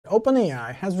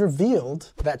OpenAI has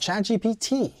revealed that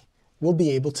ChatGPT will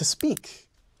be able to speak.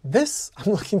 This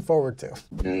I'm looking forward to.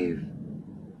 Dave.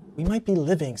 We might be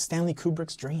living Stanley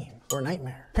Kubrick's dream or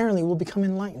nightmare. Apparently we'll become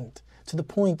enlightened to the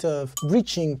point of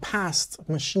reaching past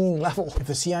machine level. If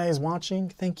the CIA is watching,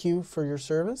 thank you for your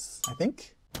service, I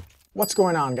think. What's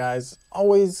going on, guys?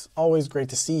 Always great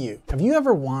to see you. Have you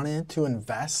ever wanted to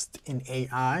invest in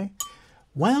AI?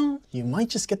 Well, you might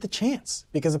just get the chance,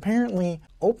 because apparently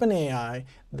OpenAI,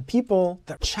 the people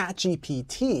that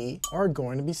ChatGPT, are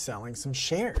going to be selling some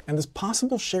shares. And this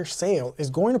possible share sale is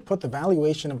going to put the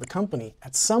valuation of the company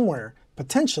at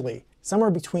potentially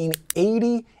somewhere between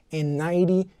 80 and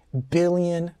 90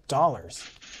 billion dollars.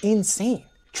 Insane.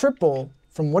 Triple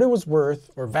from what it was worth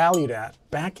or valued at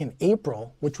back in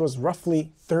April, which was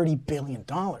roughly $30 billion.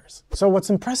 So what's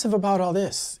impressive about all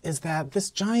this is that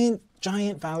this giant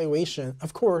valuation,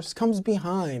 of course, comes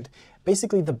behind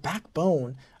basically the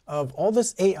backbone of all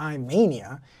this AI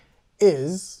mania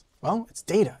is, well, it's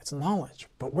data, it's knowledge.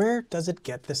 But where does it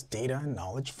get this data and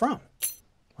knowledge from?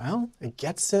 Well, it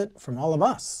gets it from all of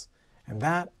us. And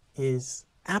that is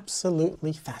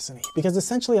absolutely fascinating, because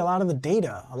essentially a lot of the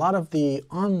data, a lot of the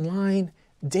online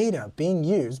data being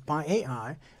used by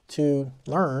AI to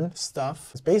learn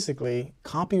stuff is basically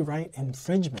copyright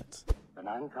infringement. The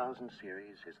 9000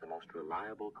 series is the most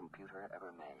reliable computer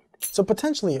ever made. So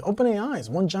potentially OpenAI is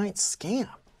one giant scam.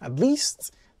 At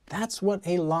least that's what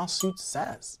a lawsuit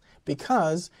says,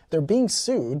 because they're being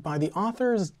sued by the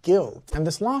Authors Guild. And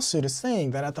this lawsuit is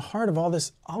saying that at the heart of all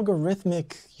this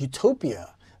algorithmic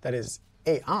utopia that is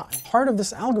AI, part of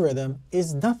this algorithm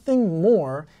is nothing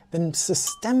more than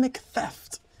systemic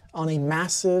theft on a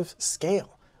massive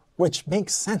scale, which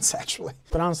makes sense actually.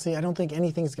 But honestly, I don't think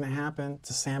anything's gonna happen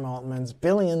to Sam Altman's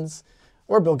billions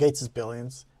or Bill Gates'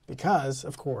 billions, because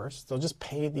of course, they'll just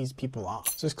pay these people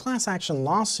off. So this class action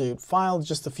lawsuit filed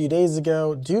just a few days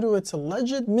ago due to its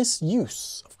alleged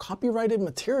misuse of copyrighted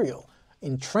material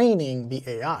in training the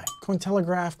AI.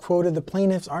 Cointelegraph quoted the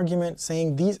plaintiff's argument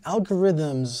saying these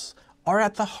algorithms are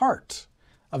at the heart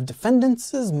of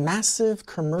defendants' massive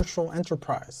commercial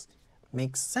enterprise.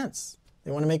 Makes sense.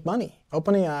 They want to make money.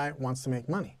 OpenAI wants to make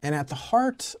money. And at the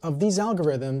heart of these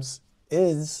algorithms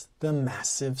is the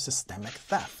massive systemic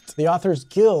theft. The Authors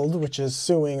Guild, which is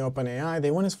suing OpenAI,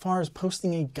 they went as far as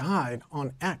posting a guide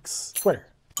on X, Twitter,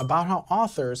 about how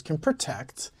authors can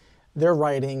protect their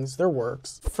writings, their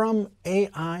works, from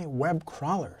AI web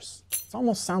crawlers. It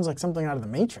almost sounds like something out of the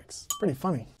Matrix. Pretty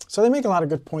funny. So they make a lot of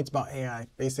good points about AI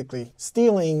basically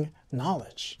stealing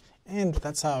knowledge, and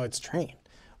that's how it's trained.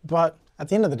 But at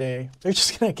the end of the day, they're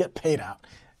just gonna get paid out.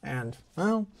 And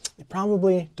well, they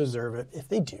probably deserve it if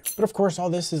they do. But of course, all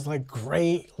this is like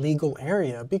gray legal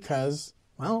area because,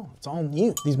 well, it's all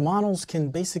new. These models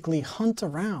can basically hunt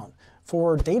around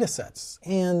for data sets,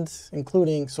 and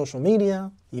including social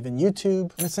media, even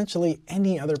YouTube, and essentially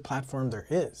any other platform there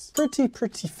is. Pretty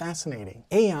fascinating.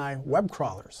 AI web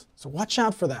crawlers. So watch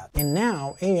out for that. And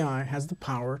now AI has the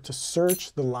power to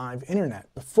search the live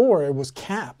internet. Before, it was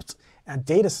capped at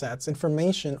data sets,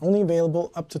 information only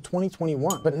available up to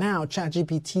 2021. But now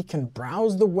ChatGPT can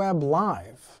browse the web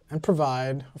live and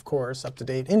provide, of course,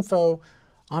 up-to-date info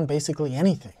on basically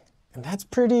anything. And that's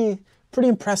pretty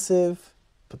impressive,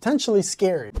 potentially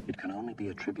scary. It can only be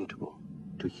attributable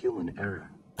to human error.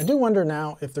 I do wonder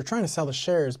now if they're trying to sell the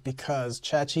shares because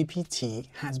ChatGPT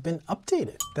has been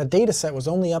updated. That data set was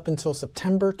only up until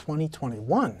September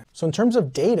 2021. So in terms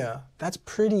of data, that's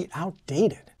pretty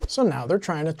outdated. So now they're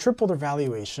trying to triple their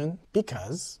valuation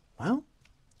because, well,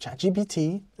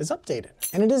 ChatGPT is updated.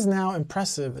 And it is now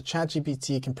impressive that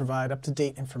ChatGPT can provide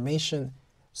up-to-date information,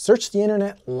 search the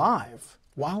internet live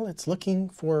while it's looking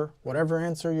for whatever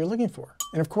answer you're looking for.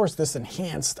 And of course, this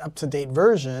enhanced up-to-date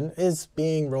version is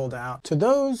being rolled out to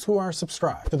those who are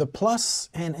subscribed, to the Plus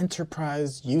and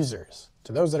Enterprise users,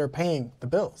 to those that are paying the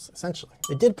bills, essentially.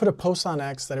 They did put a post on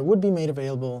X that it would be made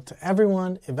available to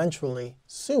everyone eventually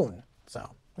soon. So,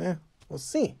 we'll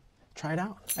see. Try it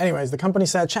out. Anyways, the company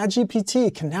said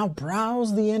ChatGPT can now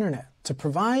browse the internet to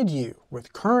provide you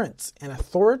with current and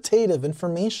authoritative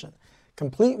information,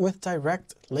 complete with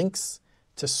direct links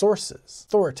to sources,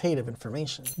 authoritative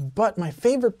information. But my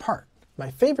favorite part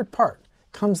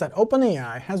comes that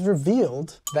OpenAI has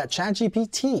revealed that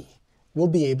ChatGPT will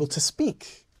be able to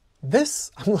speak.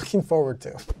 This I'm looking forward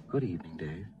to. Good evening,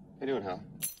 Dave. How you doing, Hal?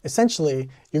 Essentially,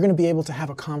 you're going to be able to have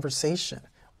a conversation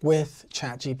with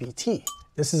ChatGPT.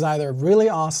 This is either really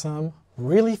awesome,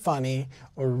 really funny,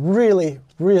 or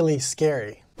really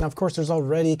scary. Now, of course, there's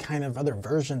already kind of other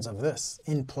versions of this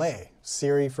in play.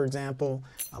 Siri, for example,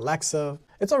 Alexa.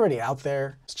 It's already out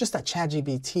there. It's just that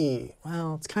ChatGPT,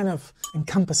 well, it's kind of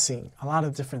encompassing a lot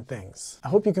of different things. I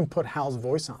hope you can put Hal's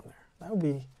voice on there. That would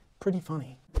be pretty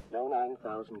funny. No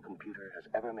 9,000 computer has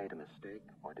ever made a mistake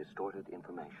or distorted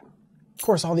information. Of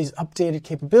course, all these updated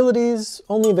capabilities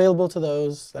only available to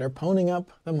those that are ponying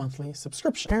up the monthly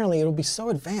subscription. Apparently, it'll be so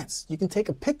advanced, you can take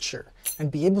a picture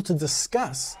and be able to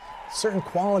discuss certain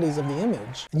qualities of the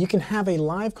image, and you can have a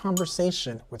live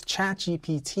conversation with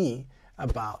ChatGPT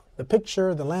about the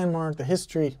picture, the landmark, the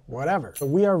history, whatever. So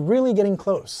we are really getting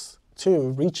close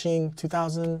to reaching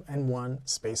 2001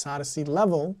 Space Odyssey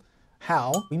level.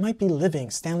 How we might be living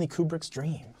Stanley Kubrick's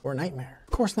dream or nightmare.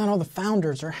 Of course, not all the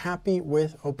founders are happy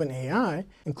with OpenAI,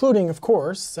 including, of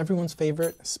course, everyone's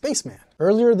favorite spaceman.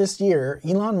 Earlier this year,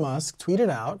 Elon Musk tweeted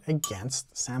out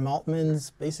against Sam Altman's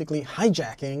basically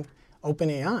hijacking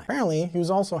OpenAI. Apparently, he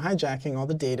was also hijacking all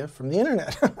the data from the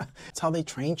internet. That's how they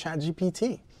train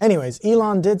ChatGPT. Anyways,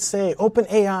 Elon did say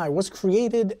OpenAI was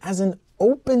created as an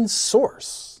open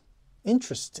source.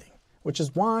 Interesting. Which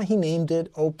is why he named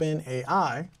it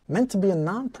OpenAI, meant to be a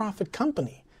non-profit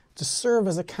company to serve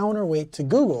as a counterweight to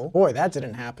Google. Boy, that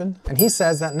didn't happen. And he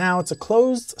says that now it's a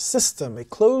closed system, a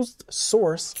closed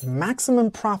source,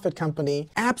 maximum profit company,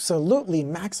 absolutely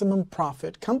maximum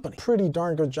profit company. Pretty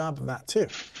darn good job of that too.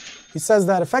 He says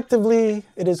that effectively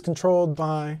it is controlled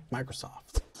by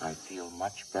Microsoft. I feel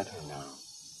much better now.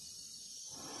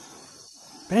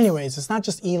 But anyways, it's not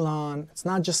just Elon, it's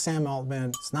not just Sam Altman,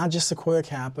 it's not just Sequoia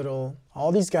Capital,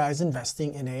 all these guys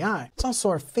investing in AI. It's also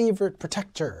our favorite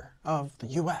protector of the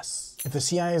US. If the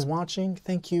CIA is watching,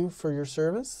 thank you for your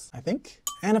service, I think.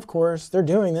 And of course, they're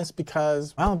doing this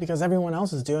because, well, because everyone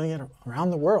else is doing it around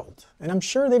the world. And I'm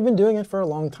sure they've been doing it for a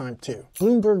long time too.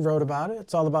 Bloomberg wrote about it.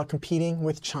 It's all about competing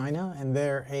with China and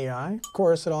their AI. Of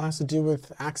course, it all has to do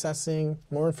with accessing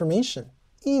more information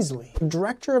easily. The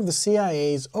director of the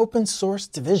CIA's open source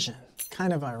division.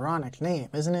 Kind of ironic name,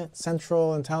 isn't it?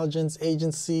 Central Intelligence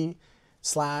Agency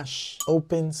 /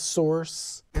 open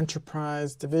source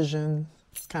enterprise division.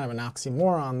 It's kind of an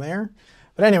oxymoron there.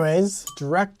 But anyways,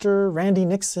 Director Randy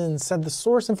Nixon said the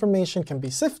source information can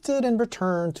be sifted and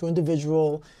returned to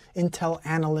individual Intel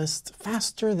analysts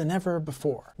faster than ever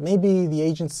before. Maybe the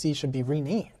agency should be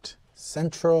renamed.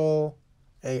 Central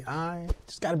AI.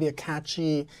 There's got to be a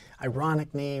catchy,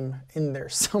 ironic name in there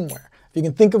somewhere. If you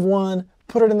can think of one,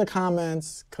 put it in the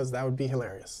comments, because that would be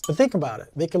hilarious. But think about it.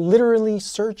 They could literally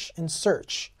search and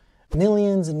search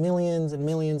millions and millions and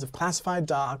millions of classified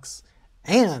docs,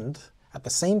 and at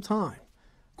the same time,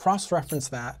 cross-reference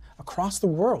that across the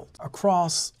world,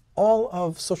 across all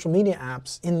of social media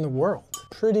apps in the world.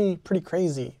 Pretty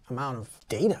crazy amount of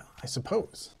data, I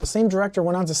suppose. The same director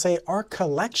went on to say our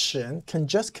collection can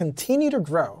just continue to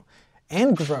grow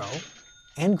and grow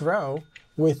and grow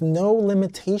with no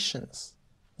limitations.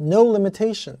 No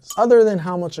limitations other than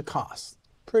how much it costs.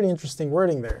 Pretty interesting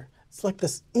wording there. It's like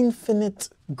this infinite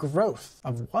growth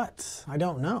of what? I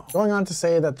don't know. Going on to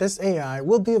say that this AI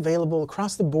will be available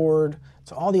across the board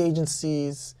to all the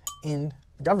agencies in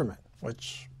the government,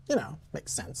 which, you know,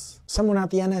 makes sense. Someone at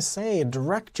the NSA, a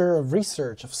director of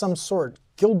research of some sort,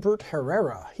 Gilbert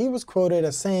Herrera, he was quoted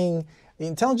as saying, the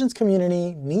intelligence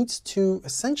community needs to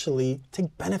essentially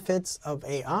take benefits of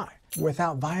AI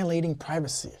without violating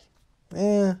privacy.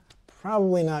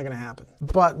 Probably not gonna happen.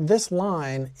 But this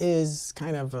line is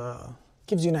kind of,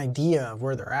 gives you an idea of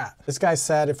where they're at. This guy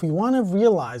said, if we wanna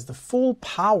realize the full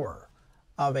power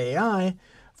of AI,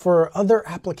 for other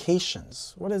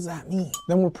applications, what does that mean?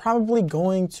 Then we're probably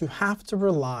going to have to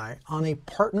rely on a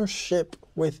partnership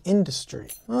with industry.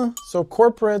 So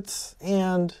corporates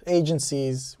and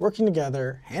agencies working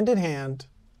together, hand in hand,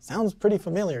 sounds pretty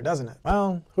familiar, doesn't it?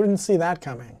 Well, who didn't see that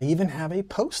coming? They even have a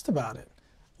post about it.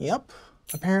 Yep.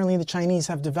 Apparently the Chinese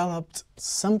have developed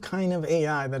some kind of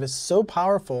AI that is so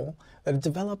powerful that it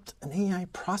developed an AI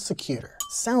prosecutor.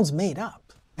 Sounds made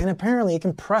up. And apparently it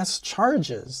can press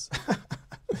charges.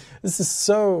 This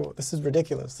is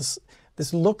ridiculous.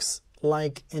 This looks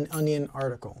like an Onion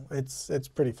article. It's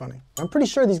pretty funny. I'm pretty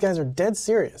sure these guys are dead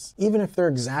serious. Even if they're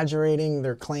exaggerating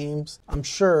their claims, I'm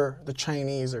sure the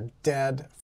Chinese are dead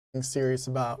serious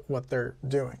about what they're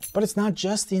doing. But it's not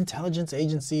just the intelligence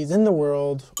agencies in the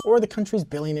world or the country's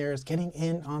billionaires getting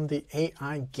in on the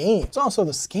AI game. It's also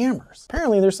the scammers.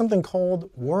 Apparently there's something called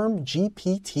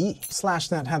WormGPT.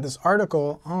 Slashnet had this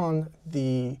article on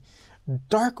the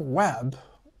dark web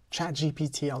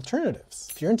ChatGPT alternatives.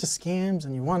 If you're into scams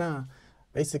and you want to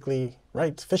basically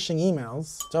write phishing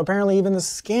emails. So apparently even the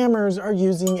scammers are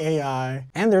using AI,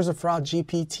 and there's a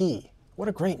FraudGPT. What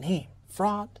a great name,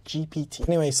 FraudGPT.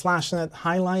 Anyway, Slashnet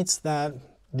highlights that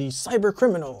the cyber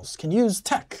criminals can use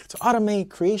tech to automate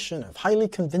creation of highly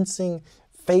convincing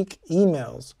fake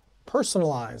emails,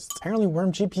 personalized. Apparently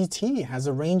WormGPT has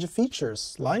a range of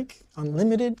features like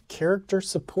unlimited character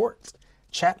support,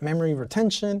 chat memory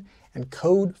retention, and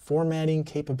code formatting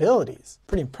capabilities.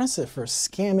 Pretty impressive for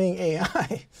scamming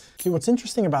AI. See, what's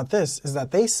interesting about this is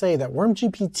that they say that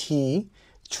WormGPT,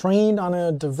 trained on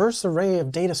a diverse array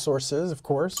of data sources, of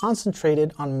course,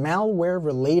 concentrated on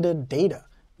malware-related data.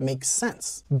 Makes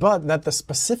sense. But that the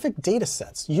specific data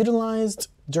sets utilized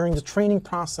during the training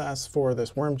process for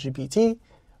this WormGPT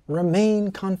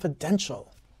remain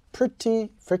confidential. Pretty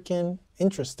freaking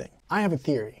interesting. I have a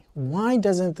theory. Why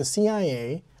doesn't the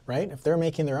CIA, right, if they're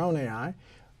making their own AI,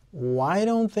 why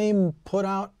don't they put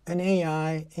out an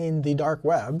AI in the dark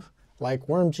web like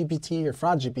WormGPT or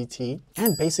FraudGPT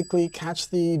and basically catch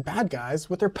the bad guys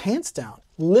with their pants down?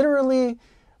 Literally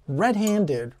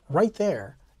red-handed right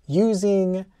there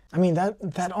using, I mean,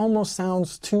 that almost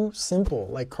sounds too simple,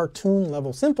 like cartoon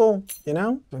level simple, you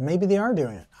know? But maybe they are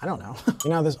doing it. I don't know. You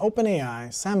know, there's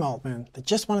OpenAI, Sam Altman, they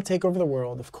just want to take over the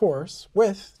world, of course,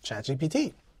 with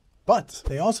ChatGPT. But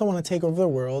they also want to take over the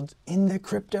world in the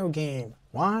crypto game.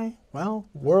 Why? Well,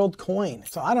 WorldCoin.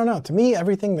 So I don't know. To me,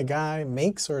 everything the guy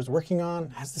makes or is working on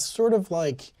has this sort of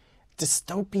like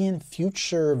dystopian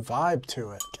future vibe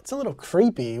to it. It's a little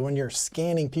creepy when you're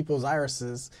scanning people's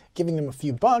irises, giving them a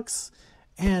few bucks,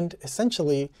 and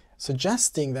essentially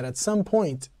suggesting that at some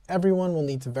point, everyone will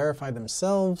need to verify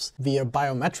themselves via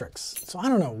biometrics. So I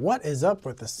don't know what is up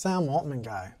with the Sam Altman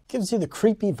guy. Gives you the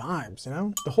creepy vibes, you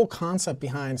know? The whole concept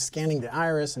behind scanning the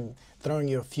iris and throwing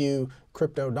you a few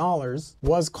crypto dollars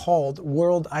was called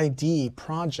World ID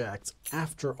Project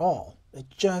after all. It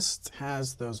just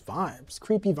has those vibes,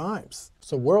 creepy vibes.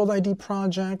 So World ID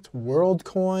Project,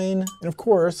 WorldCoin, and of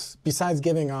course, besides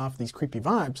giving off these creepy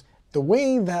vibes, the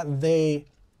way that they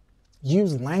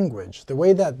use language, the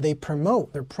way that they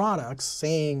promote their products,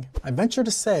 saying, I venture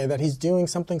to say that he's doing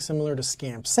something similar to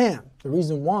Scam Sam. The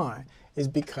reason why is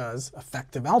because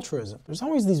effective altruism. There's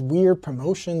always these weird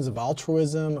promotions of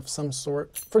altruism of some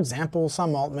sort. For example,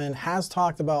 Sam Altman has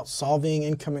talked about solving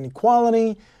income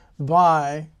inequality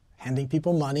by handing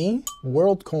people money.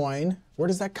 WorldCoin, where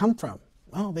does that come from?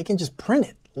 Well, they can just print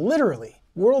it, literally.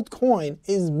 WorldCoin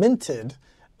is minted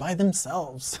by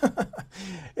themselves.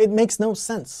 It makes no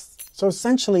sense. So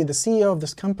essentially, the CEO of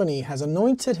this company has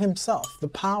anointed himself the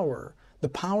power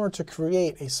to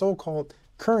create a so-called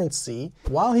currency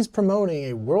while he's promoting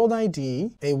a world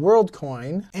ID, a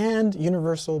WorldCoin, and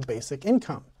universal basic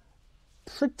income.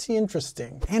 Pretty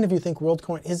interesting. And if you think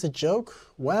WorldCoin is a joke,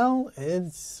 well,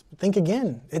 think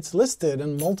again. It's listed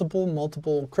in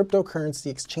multiple cryptocurrency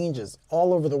exchanges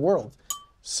all over the world.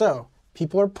 So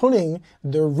people are putting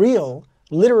their real,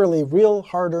 literally real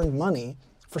hard-earned money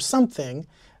for something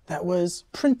that was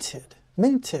printed,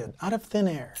 minted out of thin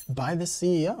air by the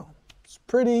CEO. It's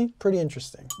pretty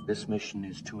interesting. This mission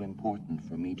is too important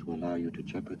for me to allow you to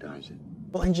jeopardize it.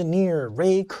 Well, engineer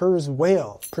Ray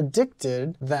Kurzweil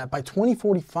predicted that by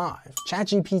 2045,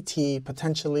 ChatGPT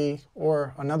potentially,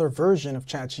 or another version of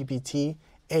ChatGPT,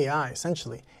 AI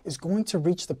essentially, is going to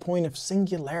reach the point of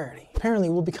singularity. Apparently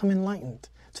we'll become enlightened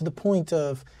to the point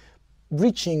of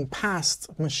reaching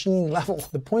past machine level,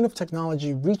 the point of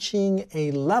technology reaching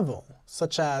a level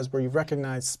such as where you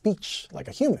recognize speech like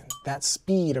a human, that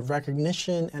speed of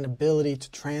recognition and ability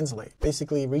to translate,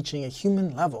 basically reaching a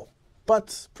human level,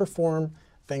 but perform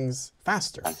things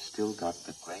faster. I've still got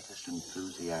the greatest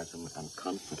enthusiasm and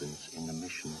confidence in the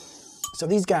mission. So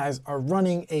these guys are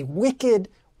running a wicked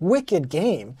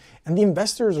game, and the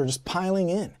investors are just piling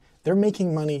in. They're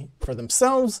making money for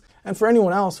themselves and for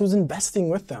anyone else who's investing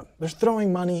with them. They're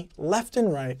throwing money left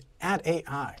and right at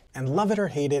AI. And love it or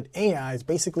hate it, AI is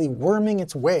basically worming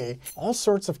its way all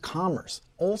sorts of commerce,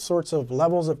 all sorts of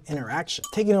levels of interaction,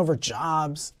 taking over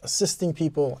jobs, assisting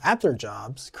people at their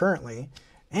jobs currently,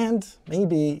 and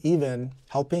maybe even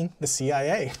helping the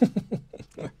CIA.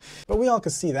 But we all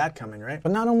could see that coming, right?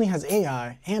 But not only has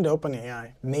AI and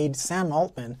OpenAI made Sam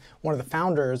Altman, one of the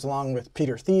founders, along with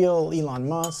Peter Thiel, Elon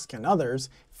Musk, and others,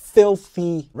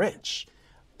 filthy rich.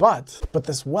 But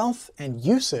this wealth and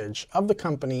usage of the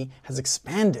company has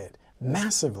expanded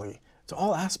massively to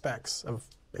all aspects of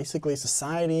basically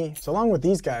society. So along with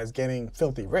these guys getting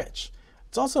filthy rich,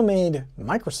 it's also made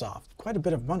Microsoft quite a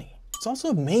bit of money. It's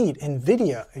also made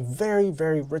NVIDIA a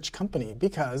very rich company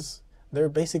because they're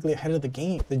basically ahead of the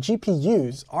game. The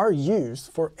GPUs are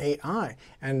used for AI,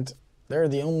 and they're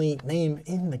the only name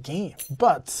in the game.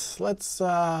 But let's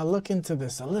look into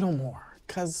this a little more,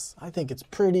 because I think it's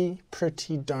pretty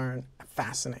darn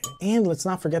fascinating. And let's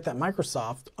not forget that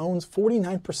Microsoft owns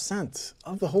 49%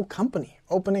 of the whole company,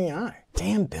 OpenAI.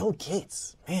 Damn Bill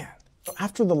Gates, man.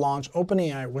 After the launch,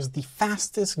 OpenAI was the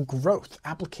fastest growth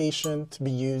application to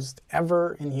be used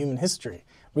ever in human history,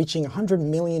 reaching 100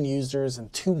 million users in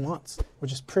 2 months,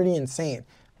 which is pretty insane,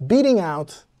 beating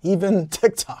out even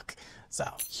TikTok. So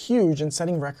huge and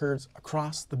setting records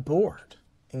across the board,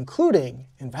 including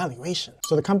in valuation.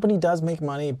 So the company does make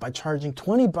money by charging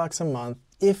 $20 a month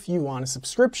if you want a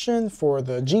subscription for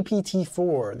the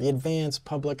GPT-4, the advanced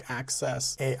public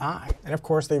access AI. And of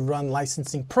course, they run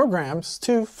licensing programs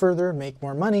to further make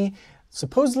more money,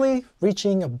 supposedly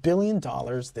reaching $1 billion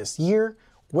this year,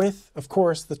 with, of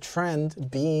course, the trend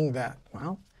being that,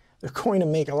 well, they're going to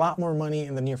make a lot more money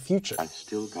in the near future. I've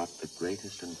still got the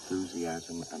greatest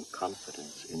enthusiasm and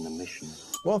confidence in the mission.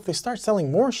 Well, if they start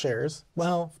selling more shares,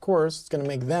 well, of course, it's going to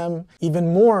make them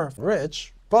even more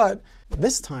rich, but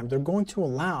this time they're going to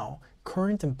allow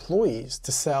current employees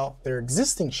to sell their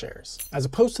existing shares, as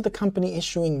opposed to the company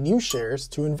issuing new shares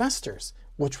to investors,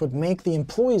 which would make the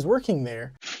employees working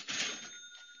there.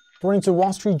 According to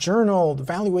Wall Street Journal, the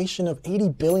valuation of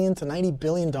 $80 billion to $90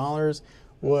 billion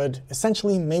would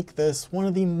essentially make this one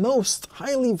of the most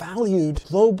highly valued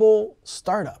global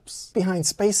startups behind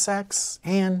SpaceX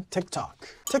and TikTok.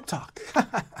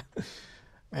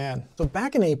 Man. So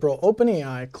back in April,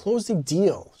 OpenAI closed a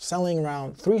deal selling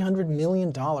around $300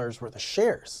 million worth of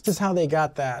shares. This is how they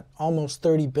got that almost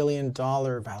 $30 billion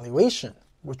valuation,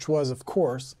 which was, of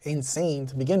course, insane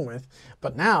to begin with,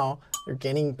 but now they're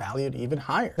getting valued even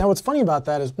higher. Now, what's funny about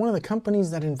that is one of the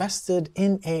companies that invested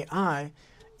in AI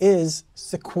is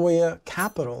Sequoia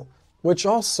Capital, which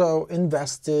also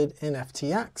invested in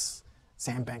FTX,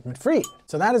 Sam Bankman-Fried.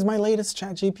 So that is my latest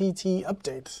ChatGPT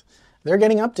update. They're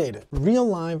getting updated. Real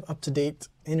live, up-to-date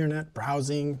internet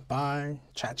browsing by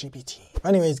ChatGPT.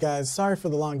 Anyways, guys, sorry for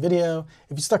the long video.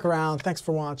 If you stuck around, thanks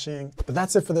for watching. But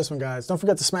that's it for this one, guys. Don't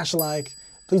forget to smash a like.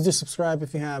 Please do subscribe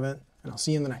if you haven't, and I'll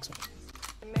see you in the next one.